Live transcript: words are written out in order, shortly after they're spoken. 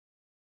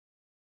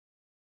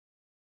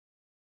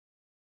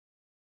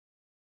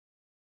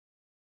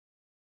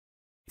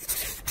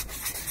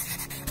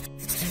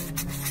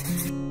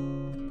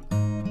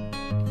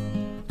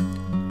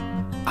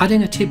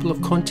Adding a table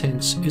of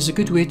contents is a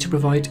good way to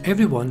provide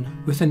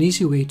everyone with an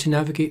easy way to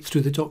navigate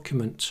through the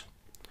document.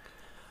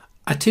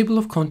 A table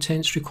of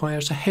contents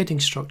requires a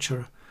heading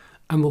structure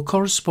and will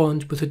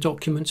correspond with the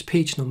document's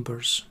page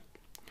numbers.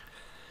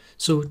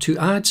 So to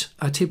add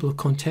a table of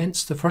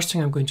contents, the first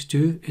thing I'm going to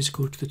do is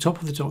go to the top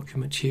of the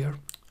document here,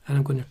 and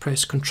I'm going to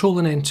press Ctrl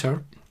and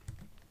Enter.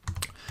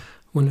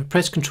 When I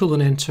press Ctrl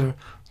and Enter,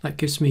 that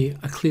gives me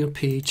a clear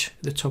page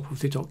at the top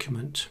of the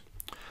document.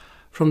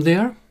 From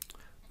there,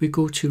 we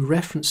go to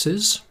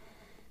References,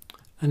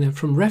 and then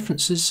from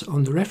References,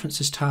 on the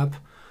References tab,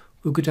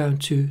 we'll go down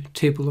to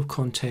Table of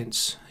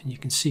Contents, and you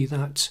can see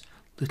that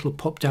little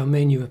pop-down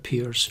menu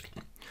appears.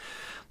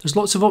 There's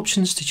lots of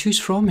options to choose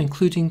from,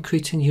 including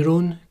creating your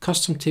own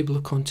custom table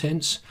of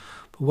contents,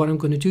 but what I'm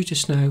going to do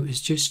just now is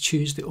just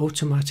choose the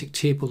automatic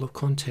table of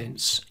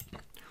contents.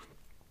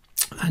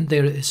 And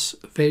there it is,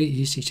 very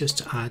easy just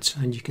to add,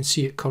 and you can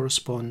see it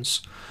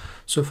corresponds.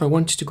 So if I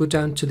wanted to go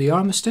down to the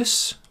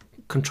armistice,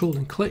 Control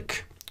and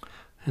click,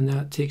 and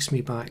that takes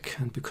me back,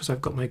 and because I've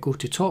got my Go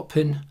to Top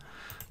pin,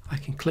 I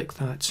can click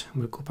that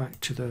and we'll go back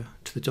to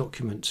the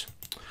document.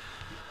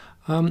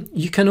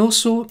 You can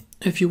also,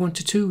 if you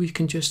wanted to, we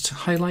can just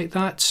highlight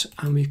that,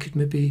 and we could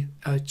maybe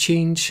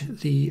change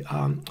the,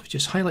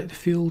 just highlight the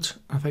field.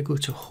 If I go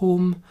to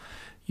Home,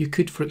 you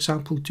could, for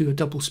example, do a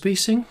double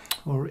spacing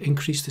or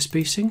increase the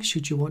spacing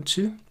should you want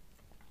to.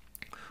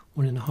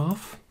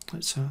 1.5,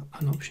 that's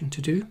an option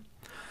to do.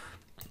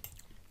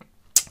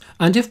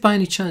 And if by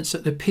any chance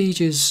that the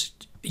pages,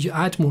 you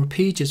add more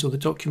pages or the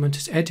document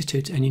is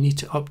edited and you need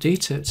to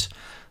update it,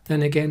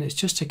 then again it's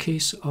just a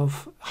case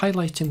of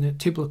highlighting the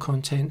table of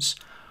contents,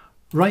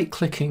 right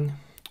clicking,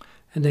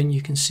 and then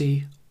you can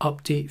see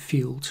Update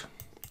Field,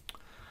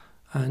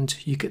 and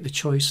you get the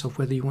choice of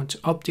whether you want to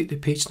update the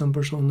page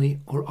numbers only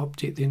or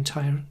update the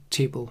entire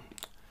table.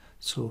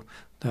 So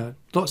there are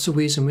lots of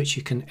ways in which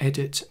you can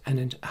edit and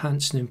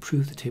enhance and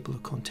improve the table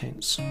of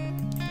contents.